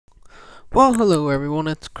Well, hello everyone,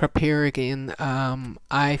 it's Crip here again.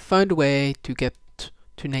 I found a way to get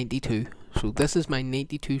to 92. So this is my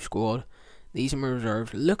 92 squad. These are my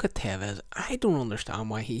reserves. Look at Tevez. I don't understand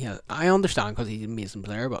why he has... I understand because he's an amazing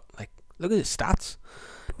player, but like, look at his stats.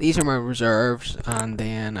 These are my reserves, and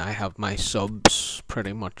then I have my subs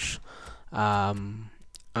pretty much.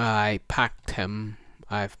 I packed him.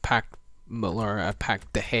 I've packed Muller, I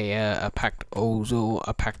packed De Gea, I packed Ozo,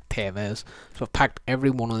 I packed Tevez. So I've packed every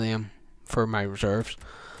one of them for my reserves.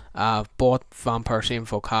 I've bought Van Persie and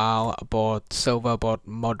Focal, I bought Silva, I bought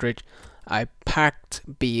Modric, I packed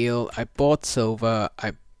Bale, I bought Silva,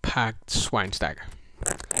 I packed Schweinsteiger.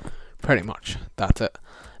 Pretty much, that's it.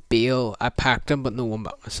 Bale, I packed him, but no one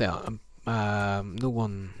but myself. No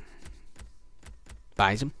one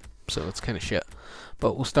buys him, so it's kind of shit.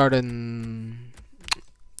 But we'll start in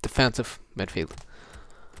defensive midfield.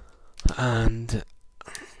 And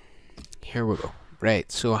here we go.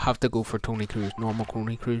 Right, so I have to go for Toni Kroos, normal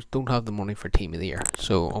Toni Kroos. Don't have the money for Team of the Year,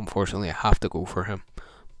 so unfortunately I have to go for him.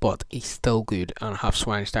 But he's still good, and I have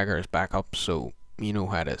Schweinsteiger as backup, so you know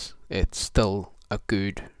how it is. It's still a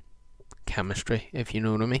good chemistry, if you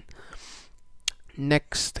know what I mean.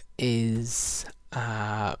 Next is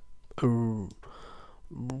Robin,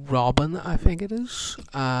 I think it is.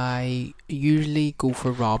 I usually go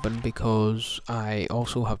for Robin because I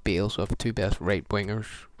also have Bale, so I have two best right wingers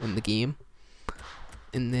in the game.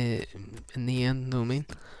 In the end, you know what I mean?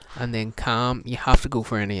 And then Cam, you have to go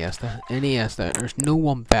for Iniesta. Iniesta, there's no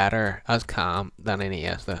one better as Cam than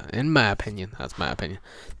Iniesta, in my opinion. That's my opinion.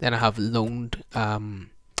 Then I have loaned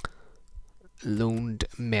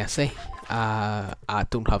Messi. I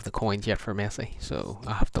don't have the coins yet for Messi, so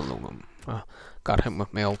I have to loan him. Got him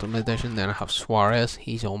with my Ultimate Edition. Then I have Suarez.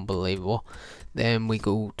 He's unbelievable. Then we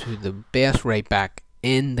go to the best right back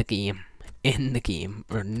in the game.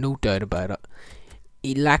 There's no doubt about it.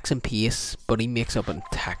 He lacks in pace, but he makes up in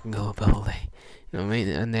technical ability. You know what I mean?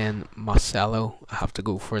 And then Marcelo, I have to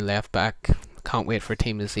go for left back. Can't wait for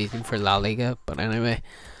Team of the Season for La Liga. But anyway,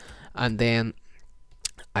 and then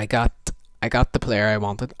I got the player I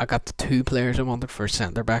wanted. I got the two players I wanted for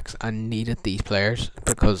centre backs. I needed these players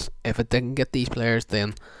because if I didn't get these players,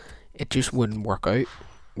 then it just wouldn't work out.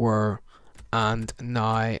 And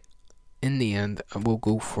now, in the end, I will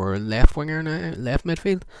go for left winger now, left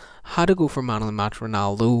midfield. Had to go for man of the match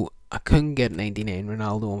Ronaldo. I couldn't get 99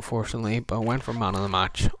 Ronaldo, unfortunately, but I went for man of the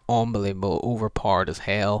match. Unbelievable, overpowered as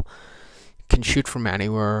hell. Can shoot from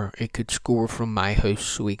anywhere. He could score from my house,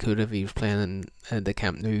 so he could if he was playing in the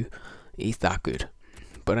Camp Nou. He's that good.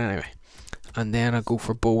 But anyway, and then I go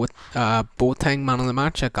for Boateng man of the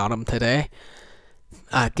match. I got him today.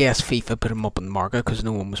 I guess FIFA put him up in the market because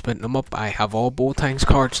no one was putting them up. I have all Boateng's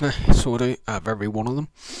cards now, so I have every one of them.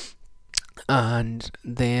 And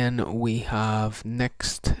then we have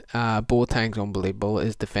next, Boateng's unbelievable,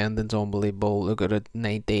 his defending's unbelievable. Look at it,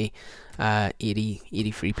 90, 80,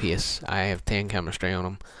 83 pace. I have 10 chemistry on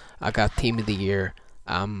him. I got Team of the Year.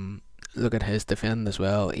 Look at his defending as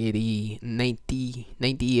well, 80, 90,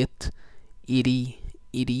 98, 80,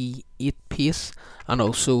 88 pace. And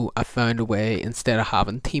also I found a way, instead of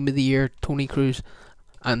having Team of the Year Toni Kroos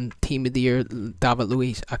and Team of the Year David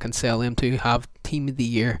Luiz, I can sell him to have Team of the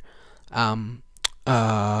Year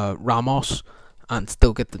Ramos and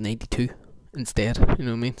still get the 92 instead, you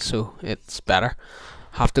know what I mean? So it's better.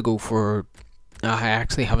 Have to go for, I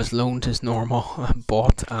actually have his loan to his normal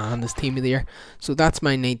bought and his Team of the Year. So that's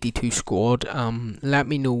my 92 squad. Let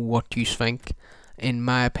me know what you think. In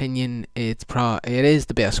my opinion, it is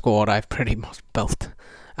the best squad I've pretty much built.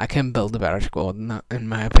 I can build a better squad than that, in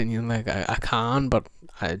my opinion. Like I can, but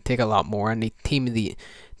I take a lot more. I need Team of the Year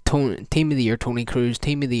Toni Kroos,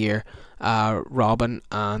 Team of the Year Robin,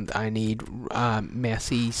 and I need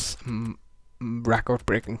Messi's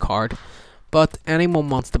record-breaking card. But anyone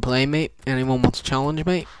wants to play me, anyone wants to challenge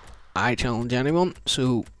me, I challenge anyone.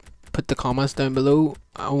 So put the comments down below.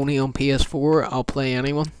 Only on PS4, I'll play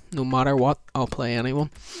anyone. No matter what, I'll play anyone.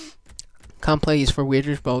 Can't play these for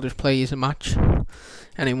wagers, but I'll just play these a match.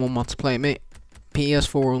 Anyone wants to play me,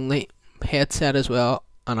 PS4 only, headset as well,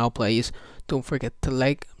 and I'll play these. Don't forget to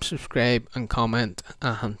like, subscribe, and comment.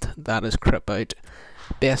 And that is Crip out.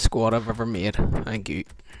 Best squad I've ever made. Thank you.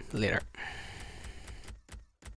 Later.